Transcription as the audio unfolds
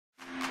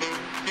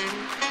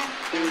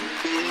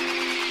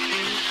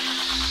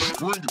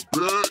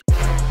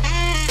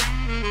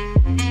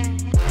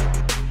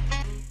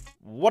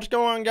What's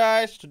going on,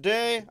 guys?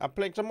 Today I'm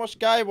playing some more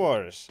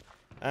Skywars,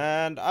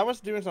 and I was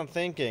doing some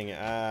thinking,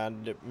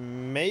 and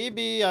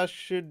maybe I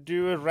should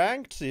do a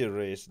ranked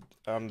series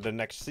on the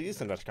next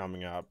season that's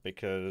coming up,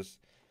 because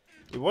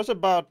it was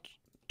about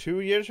 2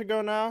 years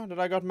ago now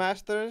that I got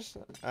Masters,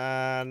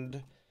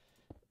 and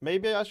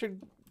maybe I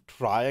should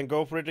try and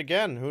go for it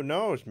again. Who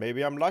knows?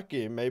 Maybe I'm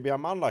lucky, maybe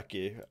I'm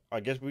unlucky.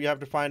 I guess we have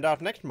to find out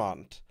next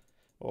month,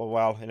 or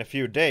well, in a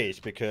few days,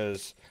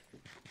 because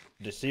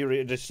the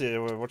series,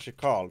 what's it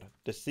called?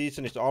 The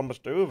season is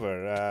almost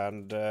over,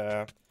 and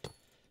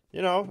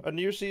you know, a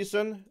new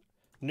season,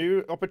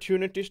 new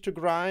opportunities to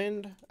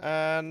grind,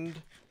 and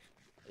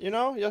you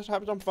know, just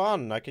have some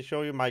fun. I can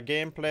show you my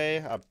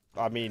gameplay.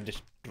 I mean, the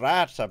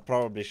strats have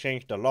probably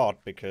changed a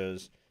lot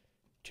because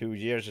 2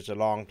 years is a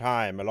long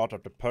time. A lot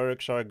of the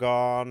perks are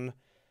gone,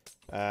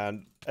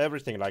 and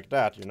everything like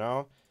that. You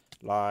know,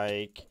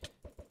 like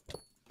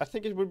I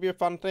think it would be a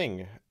fun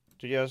thing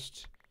to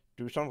just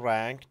do some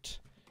ranked.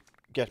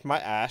 Get my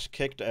ass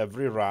kicked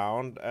every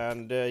round,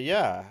 and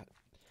yeah,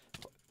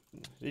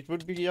 it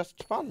would be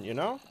just fun, you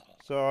know?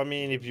 So, I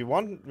mean, if you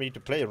want me to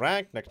play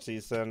ranked next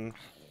season,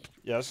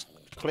 just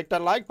click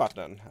that like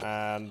button,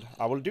 and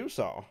I will do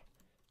so.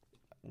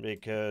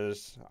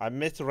 Because I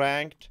miss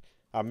ranked,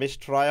 I miss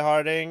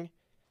tryharding,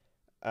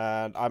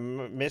 and I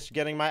miss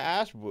getting my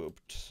ass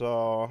whooped,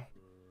 so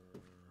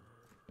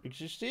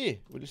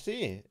we'll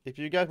see. If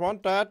you guys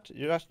want that,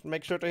 you just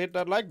make sure to hit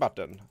that like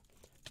button.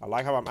 I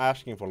like how I'm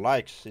asking for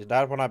likes. Is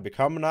that what I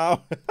become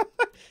now?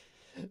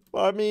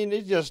 Well, I mean,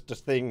 it's just a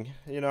thing,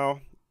 you know.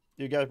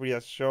 You guys will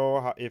just show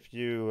how, if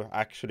you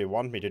actually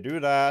want me to do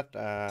that,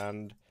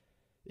 and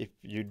if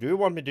you do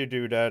want me to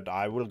do that,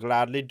 I will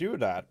gladly do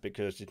that,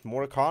 because it's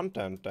more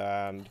content,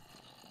 and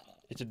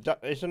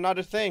it's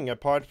another thing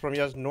apart from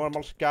just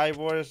normal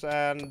Skywars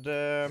and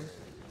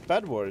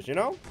Bed Wars, you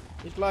know?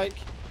 It's like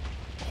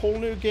a whole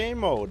new game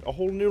mode, a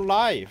whole new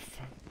life.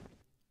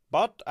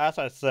 But, as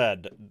I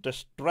said, the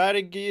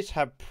strategies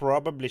have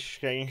probably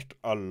changed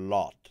a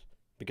lot.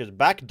 Because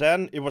back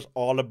then, it was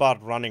all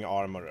about running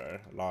armorer.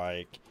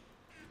 Like,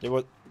 there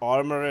was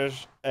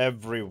armorers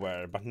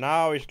everywhere. But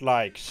now it's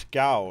like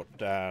scout,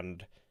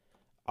 and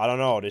I don't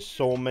know, there's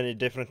so many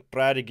different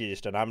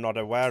strategies that I'm not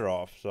aware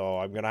of. So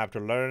I'm gonna have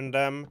to learn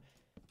them.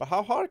 But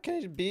how hard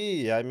can it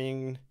be? I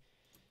mean,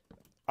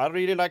 I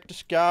really like to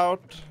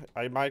scout.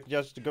 I might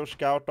just go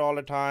scout all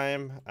the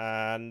time,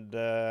 and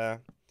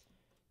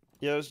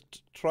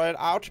just try and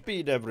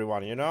outspeed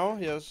everyone, you know?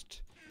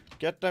 Just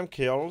get them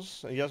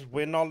kills, and just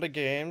win all the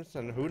games,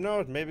 and who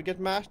knows, maybe get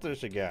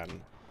masters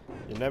again.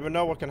 You never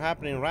know what can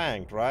happen in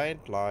ranked, right?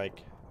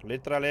 Like,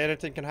 literally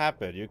anything can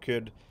happen. You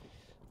could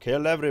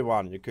kill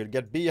everyone, you could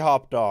get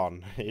B-hopped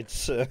on.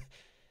 It's,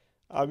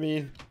 I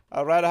mean,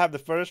 I'd rather have the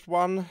first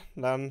one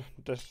than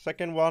the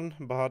second one,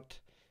 but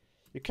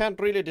you can't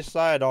really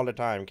decide all the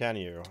time, can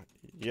you?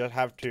 You just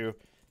have to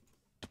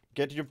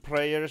get your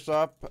prayers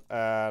up,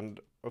 and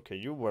okay,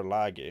 you were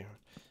laggy.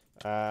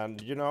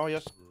 And, you know,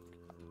 just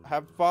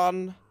have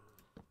fun,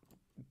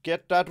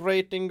 get that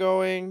rating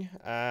going,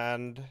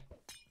 and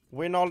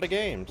win all the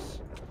games.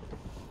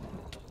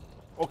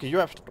 Okay, you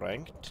have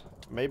strength.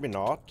 Maybe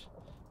not.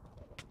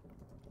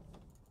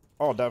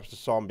 Oh, that was a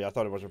zombie. I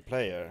thought it was a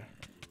player.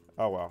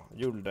 Oh well,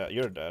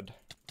 you're dead.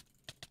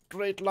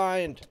 Straight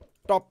lined.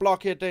 Stop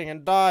block hitting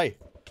and die.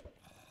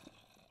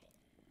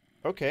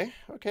 Okay,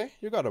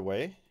 you got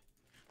away.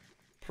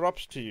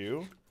 Props to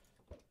you.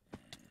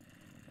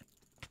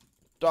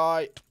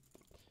 Die.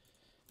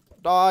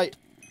 Die.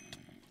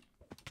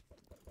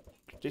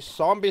 This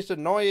zombie is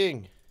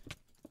annoying.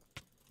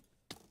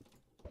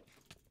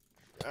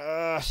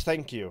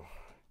 Thank you.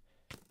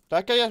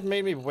 That guy just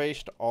made me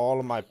waste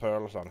all my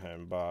pearls on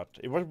him, but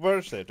it was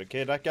worth it,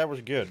 okay? That guy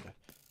was good.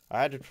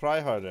 I had to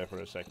try harder for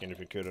a second if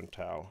you couldn't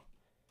tell.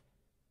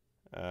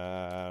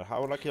 How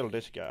will I kill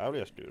this guy? I'll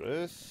just do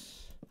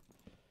this.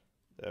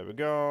 There we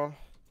go.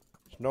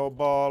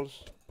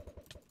 Snowballs.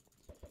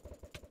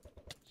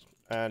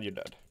 And you're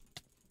dead.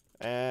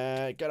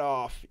 And get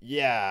off.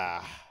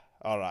 Yeah.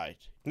 Alright.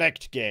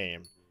 Next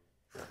game.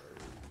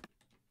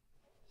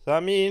 So, I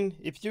mean,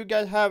 if you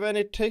guys have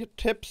any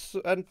tips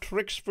and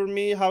tricks for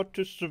me how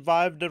to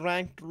survive the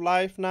ranked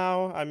life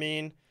now, I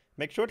mean,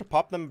 make sure to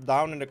pop them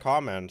down in the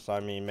comments. I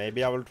mean,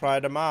 maybe I will try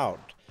them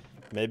out.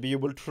 Maybe you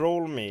will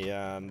troll me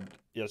and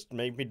just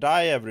make me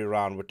die every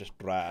round with the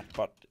strat.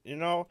 But, you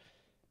know,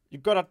 you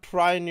gotta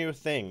try new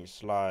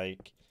things,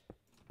 like,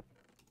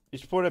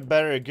 it's for the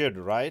better good,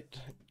 right?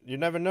 You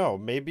never know.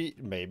 Maybe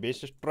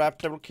it's a strat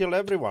that will kill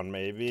everyone.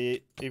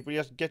 Maybe it will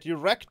just get you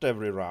wrecked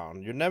every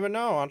round. You never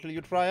know until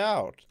you try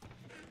out.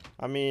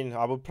 I mean,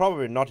 I will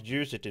probably not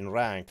use it in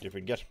ranked if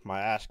it gets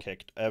my ass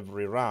kicked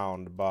every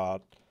round,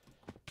 but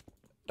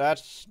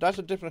that's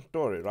a different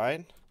story,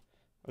 right?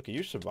 Okay,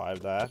 you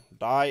survived that.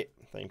 Die.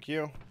 Thank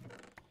you.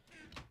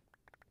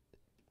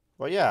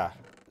 Well, yeah.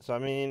 So, I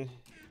mean,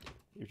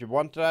 if you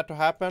want that to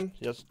happen,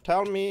 just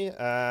tell me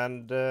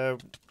and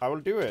I will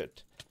do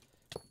it.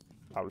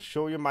 I'll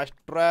show you my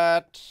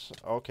strat.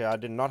 Okay, I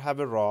did not have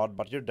a rod,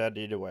 but you're dead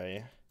either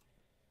way.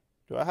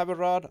 Do I have a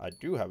rod? I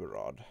do have a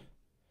rod.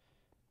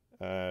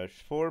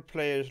 4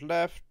 players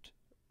left.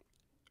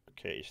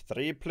 Okay, it's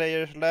 3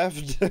 players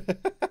left.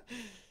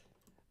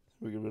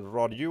 We will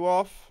rod you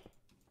off.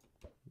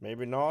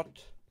 Maybe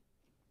not.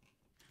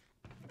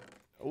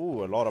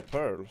 Ooh, a lot of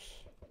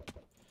pearls.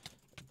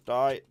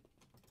 Die.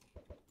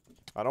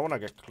 I don't want to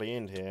get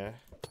cleaned here.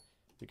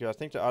 Because I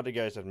think the other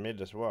guy's at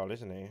mid as well,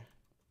 isn't he?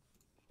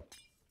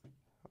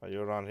 Are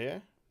you around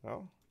here?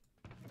 No?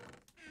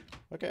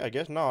 Okay, I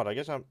guess not. I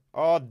guess I'm...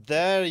 Oh,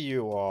 there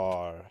you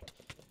are.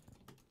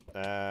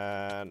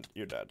 And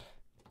you're dead.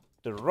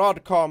 The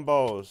rod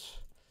combos.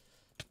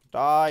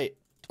 Die.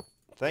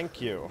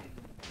 Thank you.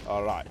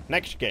 Alright,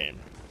 next game.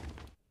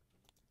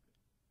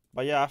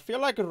 But yeah, I feel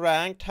like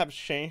ranked have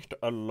changed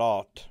a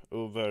lot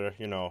over,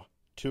 you know,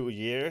 2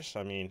 years.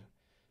 I mean,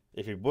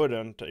 if it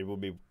wouldn't, it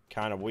would be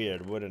kind of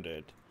weird, wouldn't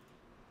it?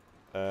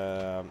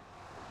 But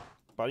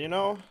you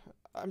know,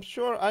 I'm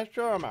sure I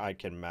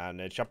can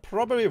manage. I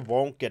probably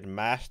won't get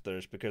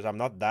masters because I'm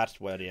not that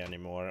sweaty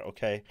anymore,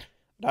 okay?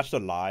 That's a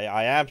lie.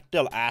 I am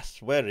still as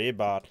sweaty,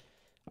 but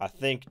I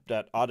think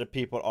that other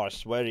people are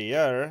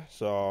sweatier,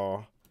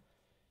 so...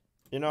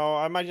 You know,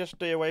 I might just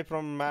stay away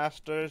from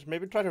masters.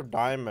 Maybe try to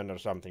diamond or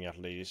something at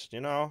least,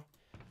 you know?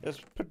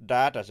 Just put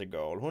that as a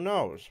goal. Who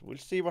knows? We'll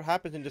see what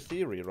happens in the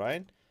series,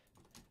 right?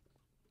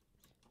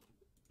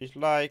 It's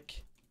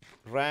like...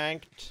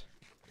 Ranked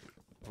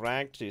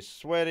is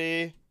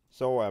sweaty.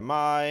 So am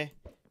I.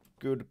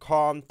 Good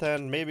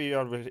content. Maybe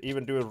I'll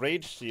even do a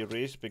rage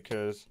series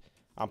because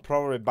I'm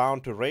probably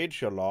bound to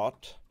rage a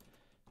lot.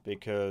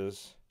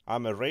 Because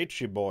I'm a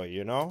ragey boy,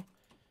 you know?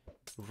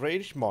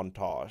 Rage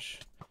montage.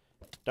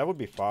 That would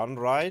be fun,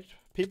 right?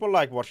 People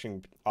like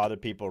watching other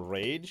people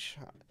rage.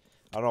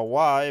 I don't know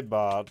why,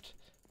 but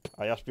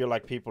I just feel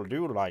like people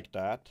do like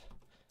that.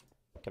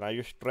 Can I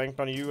use strength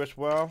on you as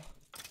well?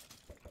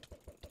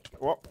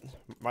 Oh,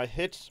 my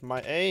hits,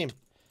 my aim.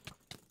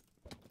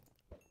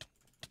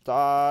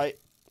 Die.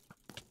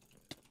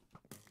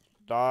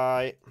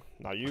 Die.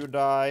 Now you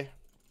die.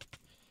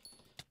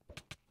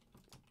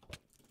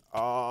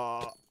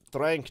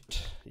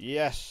 Strength.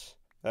 Yes.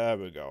 There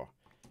we go.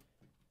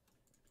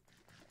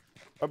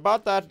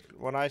 About that,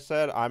 when I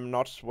said I'm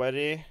not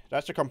sweaty,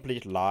 that's a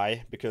complete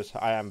lie, because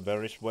I am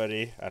very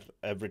sweaty at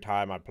every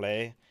time I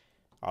play.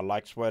 I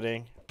like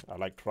sweating, I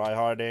like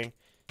tryharding,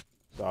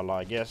 so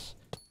I guess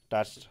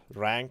that's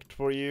ranked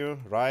for you,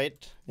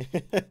 right?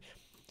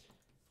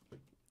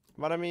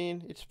 But I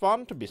mean, it's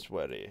fun to be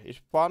sweaty,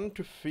 it's fun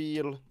to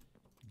feel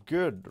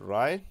good,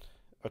 right?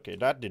 Okay,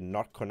 that did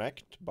not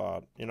connect,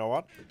 but you know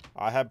what?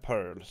 I have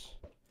pearls.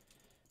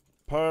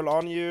 Pearl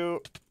on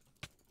you,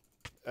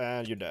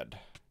 and you're dead.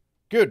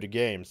 Good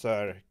game,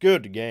 sir.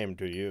 Good game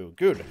to you.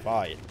 Good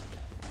fight.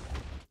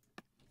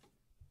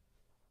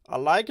 I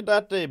like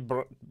that they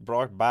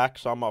brought back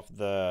some of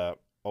the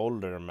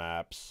older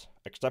maps.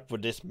 Except for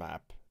this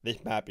map.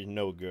 This map is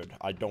no good.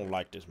 I don't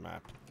like this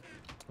map.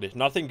 There's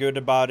nothing good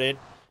about it.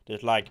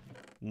 There's like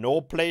no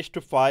place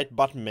to fight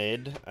but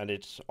mid. And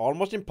it's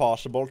almost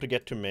impossible to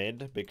get to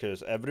mid.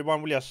 Because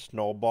everyone will just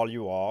snowball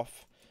you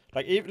off.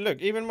 Like, look,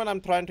 even when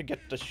I'm trying to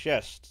get the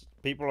chest,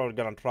 people are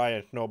gonna try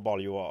and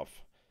snowball you off.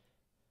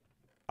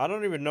 I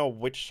don't even know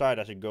which side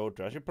I should go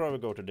to. I should probably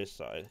go to this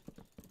side.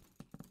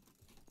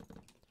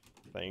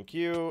 Thank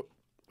you.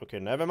 Okay,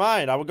 never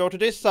mind. I will go to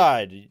this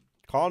side.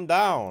 Calm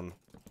down.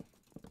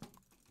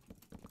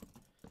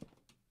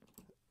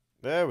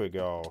 There we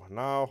go.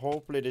 Now,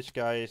 hopefully this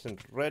guy isn't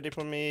ready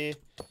for me.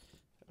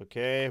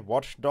 Okay,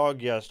 Watchdog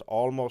just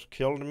almost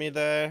killed me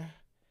there.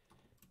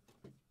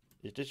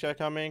 Is this guy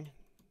coming?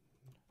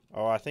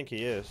 Oh, I think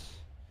he is.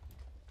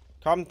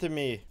 Come to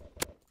me.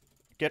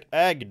 Get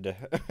egged.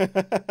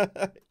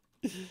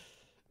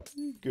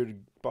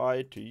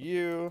 Goodbye to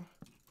you.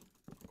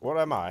 What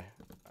am I?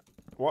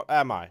 What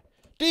am I?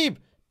 Deep!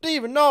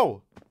 Deep,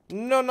 no!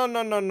 No, no,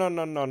 no, no, no,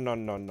 no, no, no,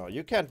 no, no.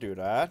 You can't do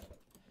that.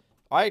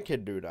 I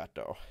can do that,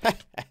 though.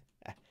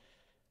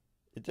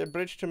 Is there a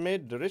bridge to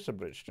mid? There is a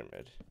bridge to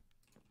mid.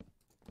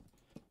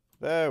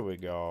 There we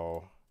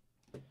go.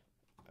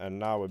 And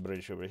now we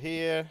bridge over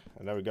here.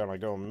 And then we're gonna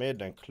go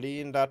mid and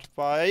clean that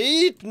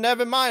fight.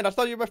 Never mind, I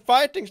thought you were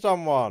fighting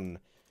someone.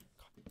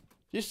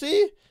 You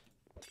see?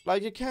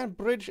 Like, you can't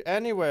bridge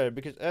anywhere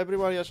because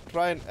everyone just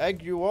try and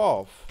egg you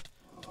off.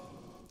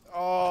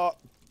 Oh,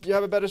 you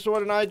have a better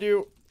sword than I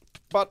do.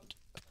 But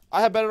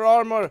I have better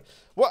armor.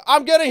 What?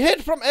 I'm getting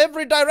hit from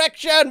every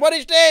direction. What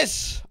is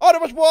this? Oh,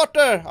 there was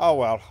water. Oh,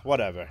 well,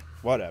 whatever.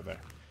 Whatever.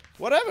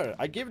 Whatever.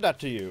 I give that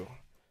to you.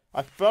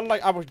 I felt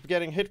like I was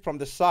getting hit from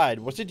the side.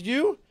 Was it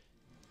you?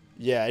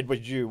 Yeah, it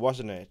was you,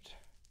 wasn't it?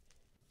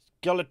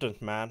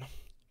 Skeletons, man.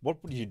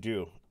 What would you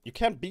do? You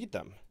can't beat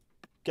them.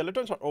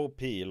 Skeletons are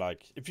OP.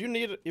 Like, if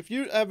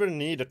you ever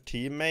need a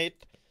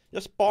teammate,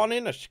 just spawn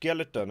in a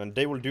skeleton and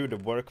they will do the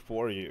work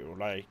for you.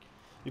 Like,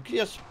 you can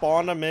just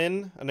spawn them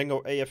in and then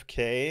go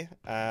AFK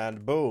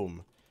and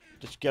boom,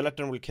 the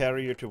skeleton will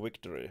carry you to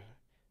victory.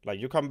 Like,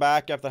 you come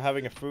back after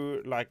having a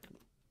food, like,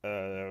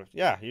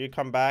 yeah, you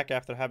come back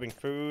after having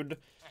food.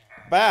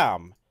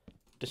 Bam!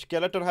 The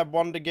skeleton have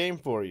won the game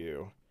for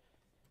you.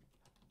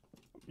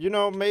 You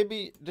know,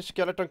 maybe the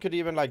skeleton could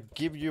even, like,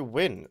 give you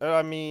win.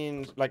 I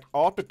mean, like,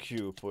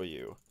 auto-queue for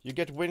you. You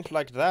get wins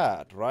like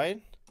that,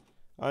 right?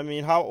 I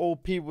mean, how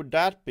OP would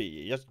that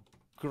be? Just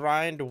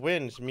grind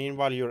wins,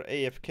 meanwhile you're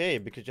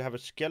AFK because you have a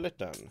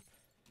skeleton.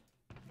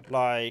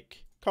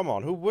 Like, come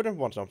on, who wouldn't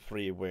want some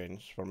free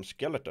wins from a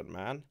skeleton,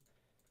 man?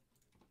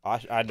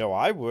 I know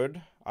I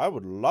would. I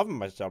would love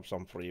myself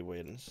some free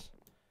wins.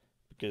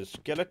 Because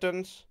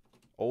skeletons,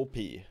 OP.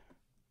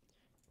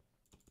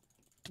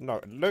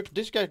 No, look,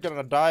 this guy's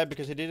gonna die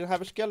because he didn't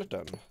have a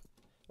skeleton.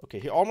 Okay,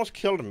 he almost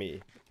killed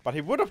me. But he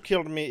would have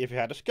killed me if he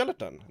had a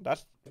skeleton.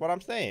 That's what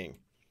I'm saying.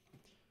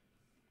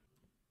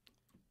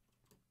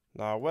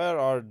 Now, where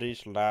are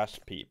these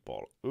last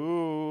people?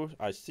 Ooh,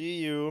 I see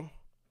you.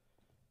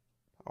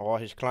 Oh,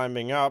 he's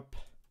climbing up.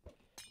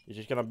 Is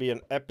this gonna be an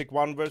epic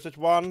 1 versus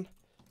 1?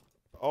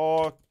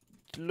 Oh,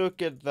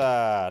 look at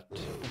that.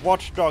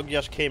 Watchdog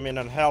just came in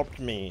and helped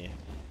me.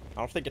 I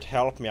don't think it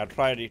helped me.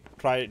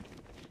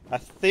 I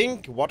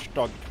think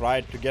Watchdog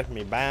tried to get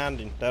me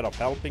banned instead of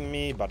helping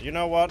me, but you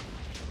know what?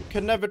 You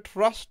can never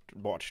trust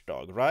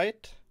Watchdog,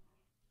 right?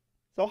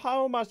 So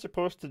how am I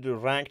supposed to do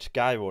ranked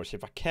Skywars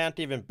if I can't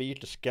even beat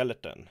the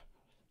skeleton?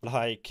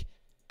 Like,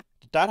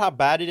 is that how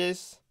bad it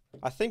is?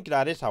 I think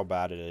that is how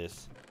bad it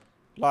is.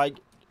 Like,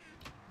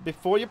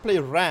 before you play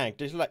ranked,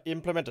 they should like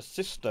implement a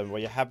system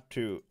where you have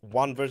to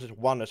 1 versus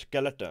 1 a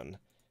skeleton.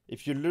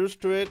 If you lose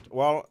to it,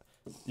 well,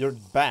 you're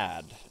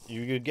bad.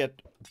 You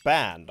get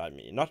banned, I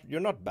mean.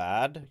 You're not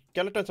bad.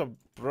 Skeletons are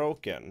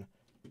broken.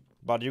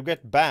 But you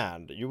get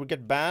banned. You will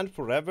get banned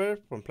forever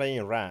from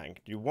playing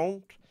ranked. You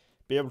won't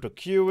be able to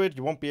queue it.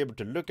 You won't be able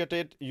to look at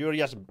it. You're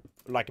just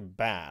like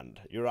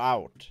banned. You're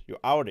out. You're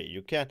outie.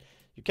 You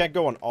can't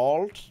go on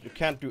alt. You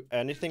can't do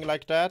anything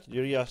like that.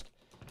 You're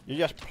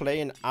just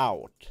plain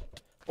out.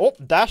 Oh,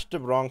 that's the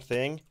wrong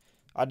thing.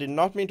 I did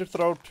not mean to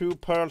throw 2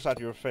 pearls at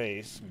your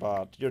face,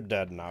 but you're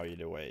dead now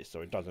either way,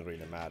 so it doesn't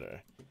really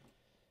matter.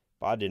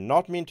 But I did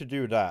not mean to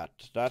do that.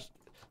 That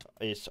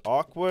is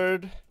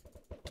awkward.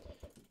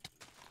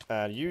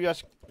 And you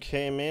just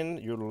came in,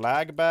 you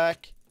lag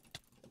back,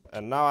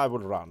 and now I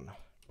would run.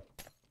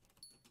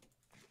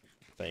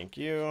 Thank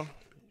you.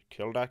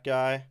 Kill that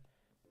guy.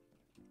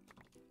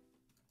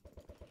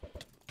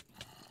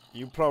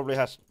 You probably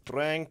have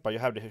strength, but you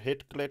have the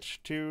hit glitch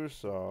too,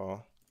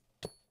 so...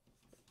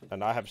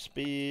 And I have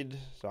speed,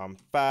 so I'm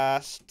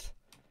fast.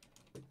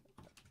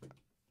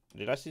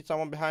 Did I see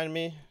someone behind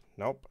me?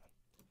 Nope.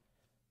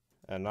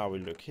 And now we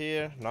look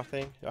here,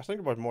 nothing. I was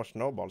thinking about more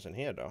snowballs in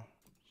here though.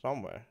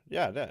 Somewhere.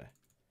 Yeah, there.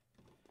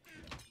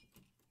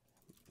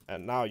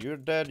 And now you're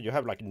dead, you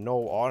have like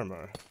no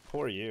armor.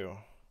 Poor you.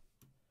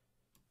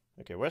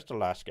 Okay, where's the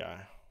last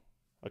guy?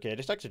 Okay,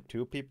 there's actually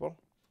 2 people.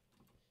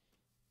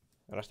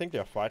 And I think they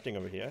are fighting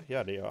over here.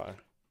 Yeah, they are.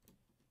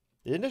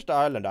 Isn't this the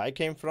island I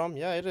came from?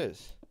 Yeah, it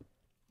is.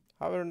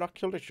 How have we not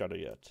killed each other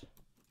yet?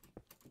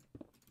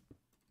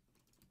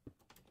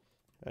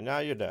 And now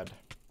you're dead.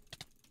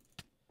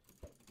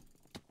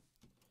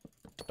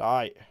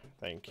 Die.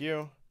 Thank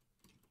you.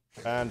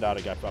 And the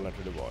other guy fell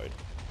into the void.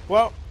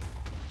 Well,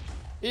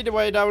 either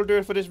way, that will do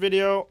it for this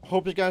video.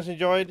 Hope you guys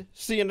enjoyed.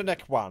 See you in the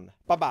next one.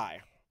 Bye-bye.